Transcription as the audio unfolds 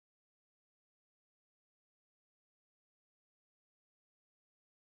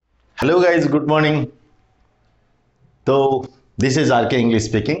Hello guys, good morning. So this is RK English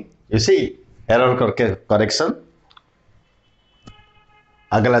speaking. You see error correction.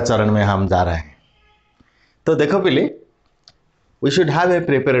 अगला चरण में हम जा रहे हैं. तो देखो पहले we should have a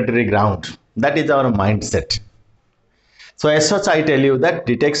preparatory ground. That is our mindset. So as such I tell you that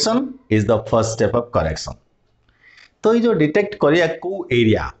detection is the first step of correction. तो ये जो डिटेक्ट करिया को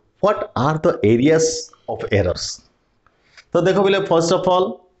area, what are the areas of errors? तो देखो पहले first of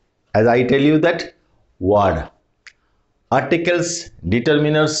all, as I tell you that word, articles,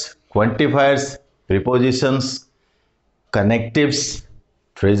 determiners, quantifiers, prepositions, connectives,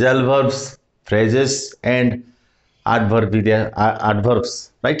 phrasal verbs, phrases and adverbs,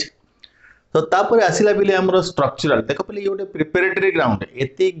 right? तो तापर आसिला बेले हमरो स्ट्रक्चरल देखो पहले ये गोटे प्रिपरेटरी ग्राउंड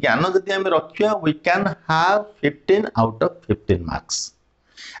एति ज्ञान जदि हम रखिया we can have 15 out of 15 marks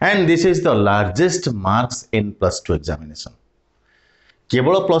and this is the largest marks in +2 examination.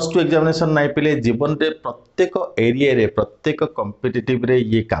 केवल +2 एग्जामिनेशन नाइ पे जीवन रे प्रत्येक एरिया रे प्रत्येक कॉम्पिटिटिव रे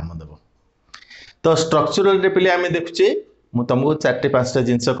ये काम देबो. तो स्ट्रक्चरल रे पे आमे देखुचे मु तुमको 4-5टा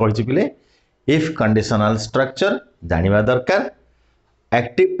जिंस कहिछि पे इफ कंडीशनल स्ट्रक्चर जानिबा दरकार,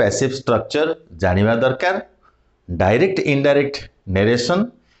 एक्टिव पैसिव स्ट्रक्चर जानिबा दरकार, direct indirect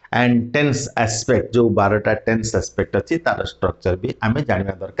narration and tense aspect जो 12टा टेंस एस्पेक्ट अछि तार स्ट्रक्चर भी आमे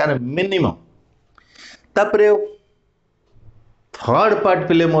जानिबा दरकार मिनिमम. तापरे थर्ड पार्ट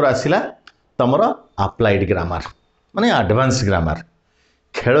पे मोर आसिला तमरो अप्लाइड ग्रामर माने एडवांस ग्रामर.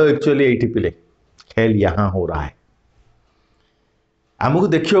 खेल एक्चुअली एटी पे खेल यहाँ हो रहा है. आमको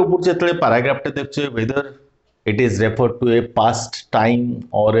देखियो पड़े जो पैराग्राफ देखिए whether it is refer to A past time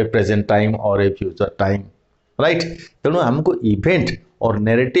और ए प्रेजेंट टाइम और ए फ्यूचर टाइम, राइट. तेणु आमको इवेंट और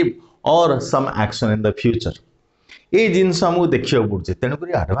नैरेटिव और some action in the future ये जिनस आमको देखियो पड़े. तेणुक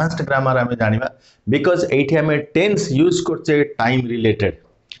एडवांस्ड ग्रामर आम जाना बिकज ये आम टेन्स यूज करचे टाइम रिलेटेड.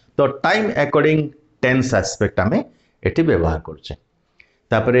 तो टाइम अकॉर्डिंग टेन्स एस्पेक्ट आम ये व्यवहार करचे.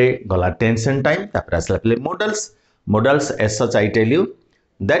 तापरे गला टेन्स एंड टाइम तापर आसला पे modals as such I tell you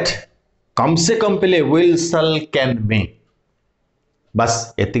that कम से कम पे will shall can may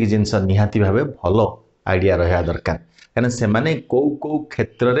बस एतिक जिनस निहाती भावे भलो आइडिया रहा दरकार कहना से माने को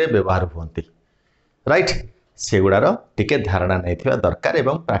क्षेत्र रे व्यवहार होती, राइट. से गुड़ार टिके धारणा नहीं थिबा दरकार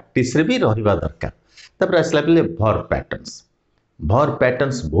एवं प्रैक्टिस रे भी रहिबा दरकार. तापर आसला पे वर्ब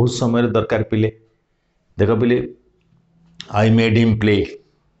पैटर्न्स बहुत समय दरकार पिले. देखो पिले I made him play,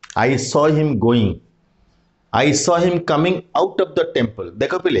 I saw him going, I saw him coming out of the temple.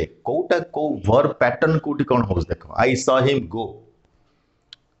 देखो पिले कोटा को वर्ब पैटर्न कोटी कौन हो देखो I saw him go,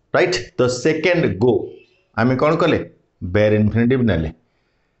 right. तो सेकेंड गो आम कौन कले बेर इनफिनिटिव नेले,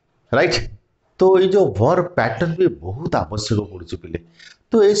 राइट. तो ये जो वर्ब पैटर्न भी बहुत आवश्यक पड़ुछि पिले.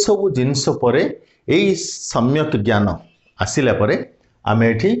 तो ये सब जिनस पर यही सम्यक ज्ञान आसिला परे आम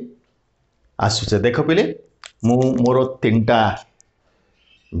एठी आसुचे. देखो पिले मु मोर 3टा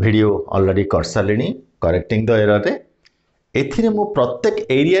वीडियो ऑलरेडी कर सारिणी करेक्टिंग द एरर रे. एथिरे मु प्रत्येक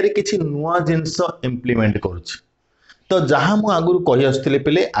एरिया रे किछि नुआ जिनस इंप्लीमेंट करूछि. तो जहाँ मु आगुरु कहि आसुतिले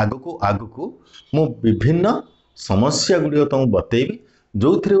पिले आगुकु मु विभिन्न समस्या गुडी तुम बतेइबी जो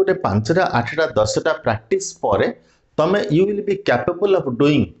थे गोटे 5टा 8टा 10टा प्रैक्टिस पर तमे you will be capable of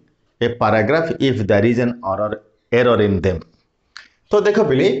doing a paragraph if there is an error in them. तो देखो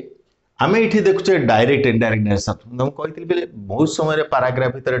पिले आम ये देखुचे डायरेक्ट इनडायरेक्ट नरेशन. तुमको कही पे बहुत समय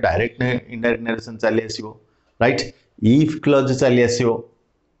पैराग्राफ भितर डायरेक्ट इनडायरेक्ट नरेशन चली आसो, राइट. इफ क्लज चली आसो,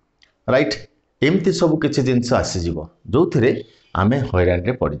 राइट. एमती सब किसी जिनस आसीज जो थे आम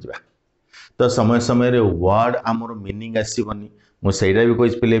हैरान पड़ जा. तो समय समय वर्ड आमर मीनिंग आसबनी. मुझे भी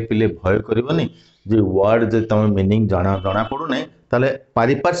कही पे भय करनी जो वर्ड जो तुम मीनिंग जना पड़ूना ताले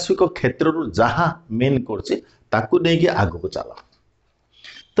पारिपार्श्विक क्षेत्र जहाँ मीन कर आग को चल.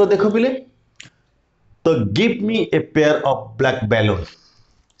 तो देखो पिले तो give me a pair of black balloon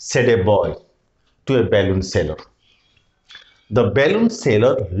said a boy to A balloon seller. The balloon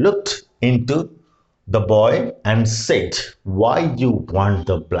seller looked into the boy and said why you want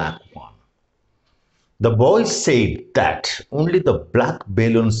the black one. The boy said that only the black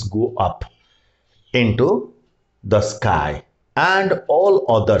balloons go up into the sky and all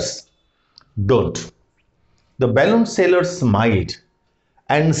others don't. The balloon seller smiled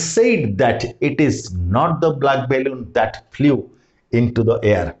and said that it is not the black balloon that flew into the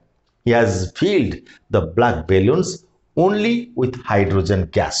air. He has filled the black balloons only with hydrogen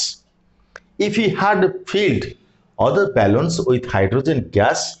gas. If he had filled other balloons with hydrogen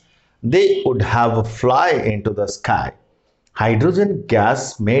gas, they would have fly into the sky. Hydrogen gas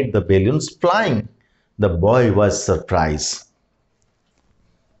made the balloons flying. The boy was surprised.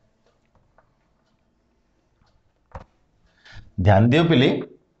 ध्यान दियो पिले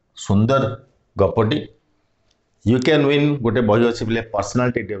सुंदर गपटी you can win गोटे बही अच्छे बोले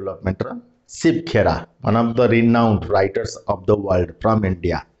personality development Shiv Khera one of the renowned writers of the world from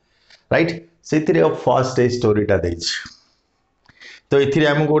India right से first A स्टोरीटा तो ये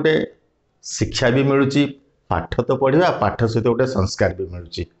आमको गोटे शिक्षा भी मिलूँ पाठ तो पढ़ा पाठ सहित गोटे संस्कार भी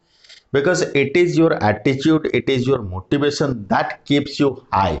मिलूँ because it is your attitude it is your motivation that keeps you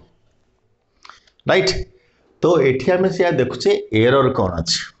high right तो ये आम से देखुचे एरर कौन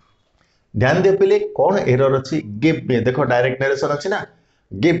अच्छी ध्यान दे पे कौन एरर अच्छी गिव मी देखो डायरेक्ट नरेशन अच्छी ना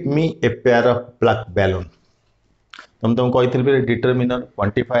give me a pair of black balloon तुमको कही डिटरमिनर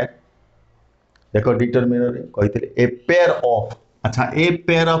क्वांटिफायर देखो डिटरमिनर कही ए पेयर ऑफ अच्छा ए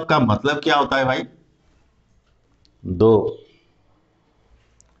पेयर ऑफ का मतलब क्या होता है भाई दो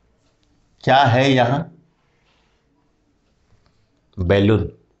क्या है यहां बैलून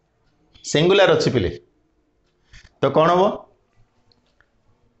सिंगुलर अच्छी पिले तो कौन हम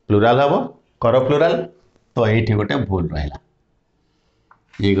प्लूराल हम कर प्लूराल तो ये गोटे भूल रहा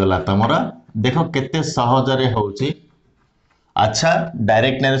ये गला तुम देख केते सहजरे होची अच्छा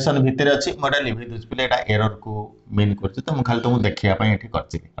डायरेक्ट नरेशन भितर अच्छी मोटा लिभि दूसरी पे एरर को मीन कर तो मुझे खाली तुमको देखा ये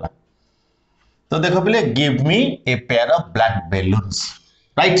कर तो देख पे give me a pair of black balloons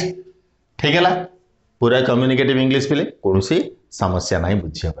right ठीक है पूरा कम्युनिकेटिव इंग्लिश पे कौन सी समस्या ना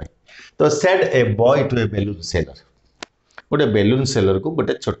बुझापी तो said a boy to A balloon seller गोटे बैलून सेलर को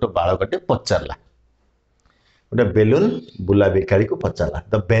गोटे छोट बालकटे पचारा गोटे बैलून बुला बिकारी को पचारा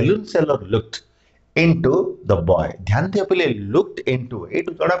the balloon seller looked into the boy ध्यान दिया पे looked into ये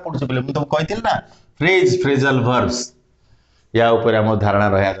जड़ा पड़े पे मुझे तुमको कही ना फ्रेज फ्रेजल verbs या ऊपर आम धारणा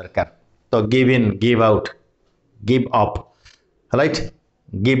रहा दरकार तो give in give out give up right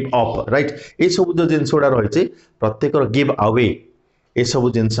give up right ये सब जो जिनस गुड़ा रही प्रत्येक गिव अवे ये सब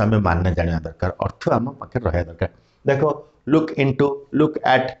जिनस आम मान जाना दरकार अर्थ आम पाखे रहा दरकार देखो look into look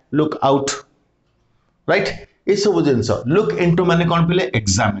at look out right ये सब जिनस लुक इनटू माने कौन पे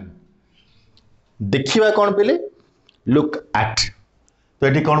एग्जामिन देखिए कौन पे लुक एट तो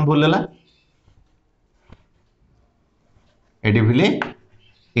ये कौन भूल है ये भी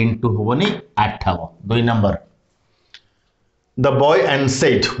इनटू होनी एट हम 2 number the boy and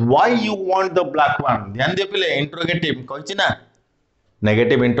said why you want the black one ध्यान दिए पे इंट्रोगेटिव कही ना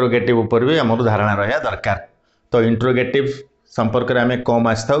नेगेटिव इंट्रोगेटिव ऊपर भी आम धारणा रहा दरकार तो इंट्रोगेटिव संपर्क में आम कम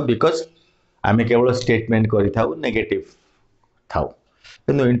आसी बिकज आम केवल स्टेटमेंट करूँ नेगेटिव था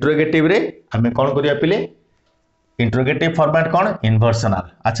किंतु इंट्रोगेटिव रे हमें कौन करिया पिले इंट्रोगेटिव फॉर्मेट कौन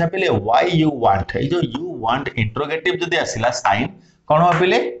इन्वर्सनल अच्छा पिले व्हाई यू वांट ये जो यू वांट इंट्रोगेटिव जदि आसिला साइन कौन हो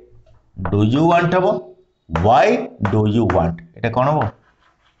पिले डू यू वांट हम व्हाई डू यू वांट एटा कौन हो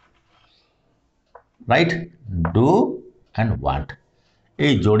राइट डू एंड वांट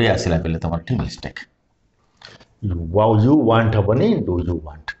ये जोड़ी आसिला पिले तुम ठीक mistake you want हबनी do you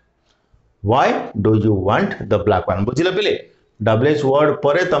want why do you want the black one बुझिला पिले डब्ल्यूएच वर्ड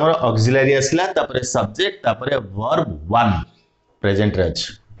पर तुम ऑक्सिलरी आसला तापरे सब्जेक्ट तापरे वर्ब 1 प्रेजेंट रे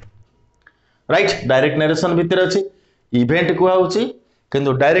अछि राइट डायरेक्ट नरेशन भितर अछि इवेंट को आउची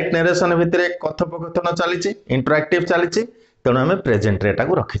किंतु डायरेक्ट नरेशन भितर कथोपकथन चली इंटरएक्टिव चली तेणु आम प्रेजेंट रेटा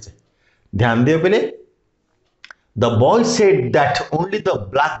को रखीचे ध्यान दियो पे the boy said that only the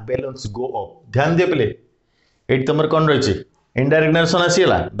black balloons go up ध्यान दियो पे ये तुम कौन रही indirect narration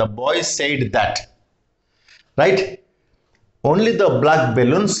आसीगला the boy said that right only the black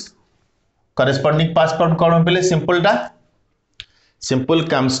balloons corresponding past form कौन पे सिंपल टा simple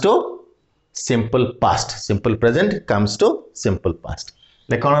comes to simple past simple present comes to simple past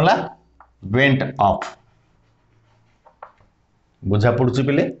ले कौन होला वेंट अप बुझा पड़ुची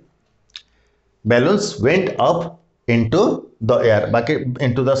पिले balloons went up into the air बाकी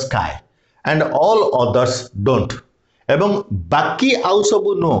into the sky and all others don't एवं बाकी आउ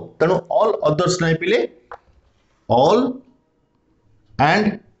सब नो तेणु ऑल अदर्स नहीं पिले all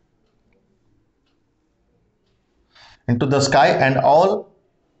and into the sky and all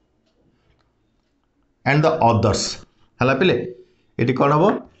and the others हला पिले ये कौन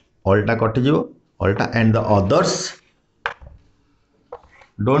हम ऑलटा कटिज ऑलटा एंड द अदर्स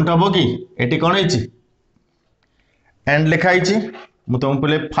डोंट हम कि ये कौन है एंड लिखाई मुझे तुम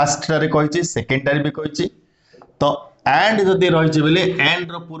पे फास्ट टारे कही सेकेंड टारे भी कही तो एंड जदि रही बोले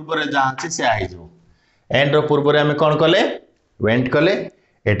एंड पूर्व जहाँ अच्छे से आई एंड पूर्व आम कौन कले वेंट कले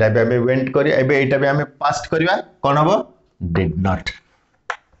एटा भी आम वेंट कर एटा भी आम पास्ट करवा कौन हम डिड नॉट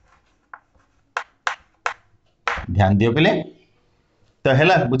ध्यान दियो पे तो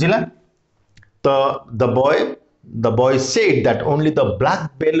है बुझिला तो the boy said that only the black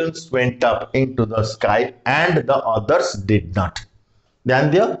balloons went up into the sky and the others did not ध्यान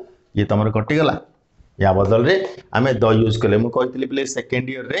दियो ये तुम कटिगला या बदल रे आमे द यूज कले मु कहितली प्ले सेकंड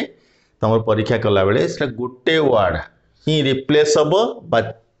ईयर रे तमर परीक्षा कला बेले सेटा गोटे वर्ड ही रिप्लेस हबो बा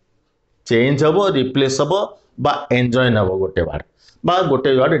चेंज हबो रिप्लेस हबो बा एन्जॉय नबो गोटे वर्ड बा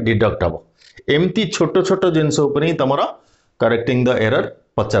गोटे वर्ड डिडक्ट हबो एमती छोट छोट जिंस ऊपर ही तमर करेक्टिंग द एरर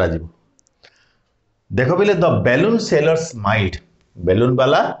पचरा जिवो देखो बेले the balloon seller smiled balloon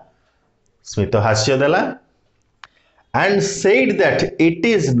वाला स्मित हास्य देला and said that it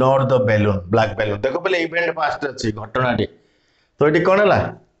is not the balloon black balloon देखो पहले इवेंट पास्ट अछि घटना टी तो एटी कोन हला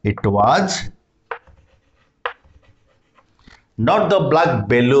it was not the black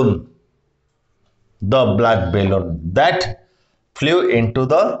balloon that flew into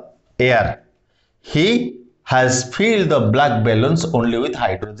the air he has filled the black balloons only with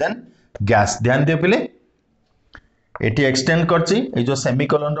hydrogen gas ध्यान दियो पहले eighty extend करछि ए जो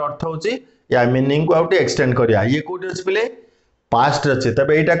सेमीकोलन रो अर्थ होछि या मीनिंग को आउट एक्सटेंड करिया ये कोड अछि पहले पास्ट अछि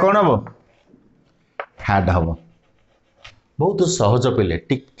तबे एटा कोन हबो हैड हबो बहुत सहज पहले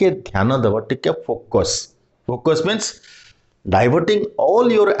टिके ध्यान देबो टिके focus means diverting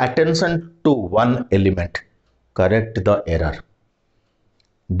all your attention to one element correct the error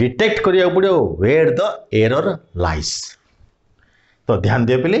detect करिया पड़ो वेयर द एरर लाइज तो ध्यान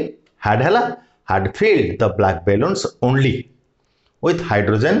दियो पहले हैड हला had filled the black balloons only with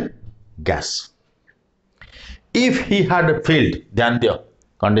hydrogen gas. If he had filled, ध्यान दियो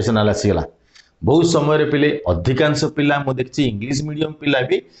conditional आसीगला बहुत समय रे पिले अधिकांश पिला मु देखछि इंग्लिश मीडियम पिला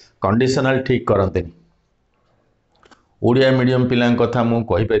भी कंडीशनल ठीक करंतेनी ओडिया मीडियम पिला कथा मु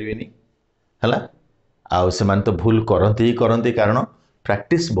कहि परिबिनी हला आ से मान तो भूल करंती कारण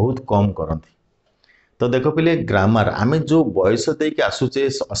प्रैक्टिस बहुत कम करंती तो देखो पिले ग्रामर आमे जो बयस देके आसुचे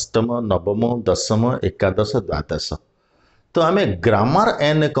अष्टम नवम दशम एकादश द्वादश तो आमे ग्रामर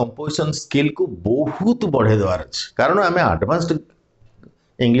एंड कंपोजिशन स्किल को बहुत बढ़े देवार अछि कारण आमे एडवांस्ड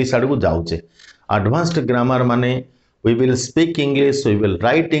इंग्लिश आडू जाउचे एडवांस्ड ग्रामर माने we will speak English we will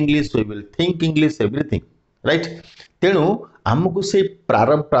write English we will think English everything right तेणु आमको से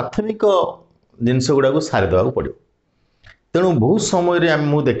प्राथमिक जिनस गुडा को सारी देवा पड़ो तेणु बहुत समय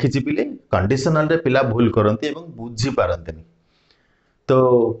मु देखी पिले कंडीशनल रे पिला भूल करती एवं बुझी पारती तो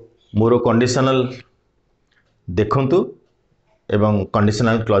मोर कंडीशनल देखंतु एवं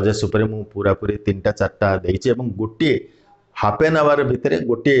कंडीशनल क्लॉजेस ऊपर मु पूरा पूरी 3टा 4टा देइछि एवं गोटे हाफ एन आवर भितर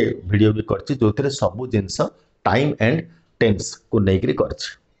गोटे वीडियो भी करछि जोथरे सब जिंस टाइम एंड टेंस को नेकरी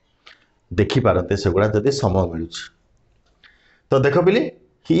करछि देखि पारते सेगुडा जदि समय मिलुछि तो देखो पिले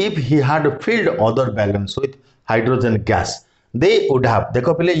if he had filled other balloons with hydrogen gas they would have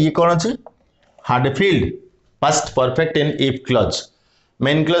देखो पहले ये कौन अछि had filled past perfect in if clause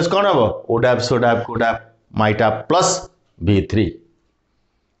main clause कौन हबो would have should have could have might have plus v3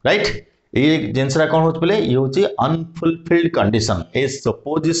 right ये जिनसरा कौन होत पहले ये होची unfulfilled condition a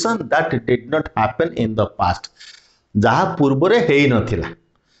supposition that did not happen in the past जहा पूर्व रे हेई नथिला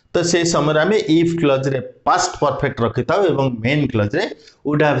तो से समय आम इफ क्लज रे पास्ट परफेक्ट रखि था एवं मेन क्लज रे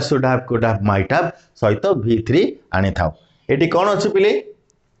would have should have could have might have सहित v3 आनी था एटी कोन अछि पिले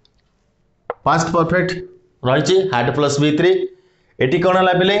पास्ट परफेक्ट रहिछि हैड प्लस v3 एटी कोन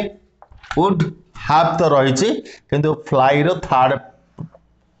हला पिले वुड हैव तो रहिछि किंतु फ्लाई रो थर्ड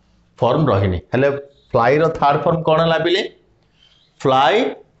फॉर्म रहिनी हेले फ्लाई रो थर्ड फॉर्म कोन हला पिले फ्लाई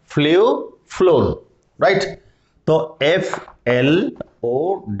फ्ल्यू फ्लोन राइट तो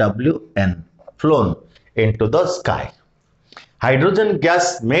FLOWN flown into the sky hydrogen gas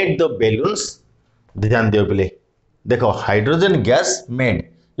made the balloons ध्यान दियो पिले देखो हाइड्रोजन गैस मेड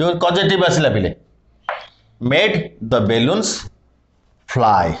यो पॉजिटिव आसिला पिले मेड द balloons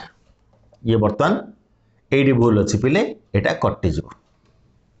fly ये बर्तन एडी भूल अछि पिले एटा कटि जिवो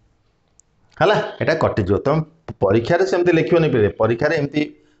हला एटा कटि जिवो तुम परीक्षा रे सेमति लिखियो नै पिले परीक्षा रे एमति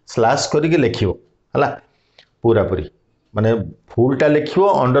स्लैश करिके लिखियो हला पूरा पूरी माने फुलटा लिखियो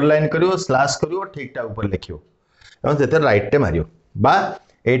अंडरलाइन करियो स्लैश करियो ठीकटा ऊपर लिखियो एवं जेते राइट टे मारियो बा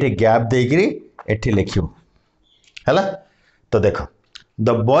एठी गैप देगिरी एठी लिखियो हला तो देखो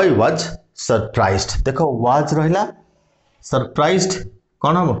द बॉय वाज सरप्राइज्ड देखो वाज रहिला सरप्राइज्ड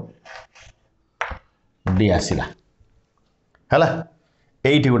कोन हो डी आसिला हला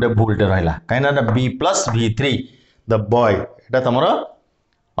एठी गोटे भूलटे रहिला काइना B plus v3 the boy Etah तमरो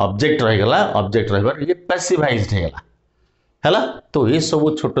object रह गला ऑब्जेक्ट रहबार ये पैसिवाइज्ड हे गला हैला तो ये सब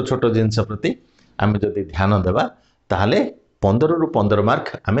छोट छोट जिनस प्रति आमे जदि ध्यान देबा ताहले 15 रु 15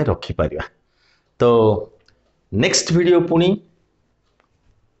 मार्क आमे रखि परिया तो नेक्स्ट वीडियो पुनी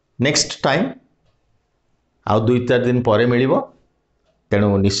नेक्स्ट टाइम आ 2-4 दिन परे मिलिबो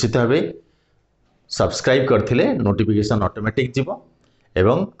तेणु निश्चित भाबे सब्सक्राइब करथिले नोटिफिकेशन ऑटोमेटिक जीवो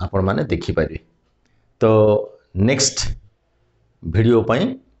एवं आपण माने देखि पारिबे तो नेक्स्ट वीडियो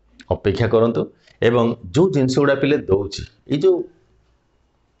पई अपेक्षा करंतु एवं जो जिनस गुड़ा पिले दौची ये जो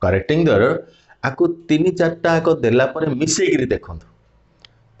करेक्टिंग द एरर आकु 3-4टा आक देला परे मिसेगिरी देखंतु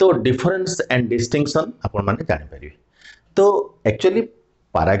तो डिफरेंस एंड डिस्टिंक्शन आपण माने जानि परिबे। तो एक्चुअली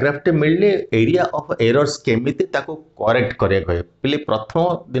पैराग्राफ टे मिलले एरिया ऑफ एरर्स केमिति ताको करेक्ट करिया कहे पिले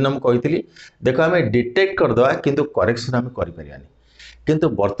प्रथम दिन हम कहितली देखो हमें डिटेक्ट कर दवा किंतु करेक्शन हमें करि परियानी किंतु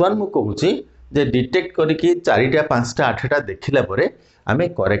वर्तमान मु कहूची जे डिटेक्ट करिकि 4टा 5टा 8टा देखिला परे हमें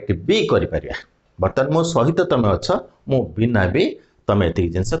करेक्ट भी करि परिया। वर्तमान मो सहित तमे अछ मो बिना भी तमे एति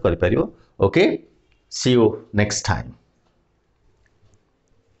जिंस करि परियो। Okay C you next time.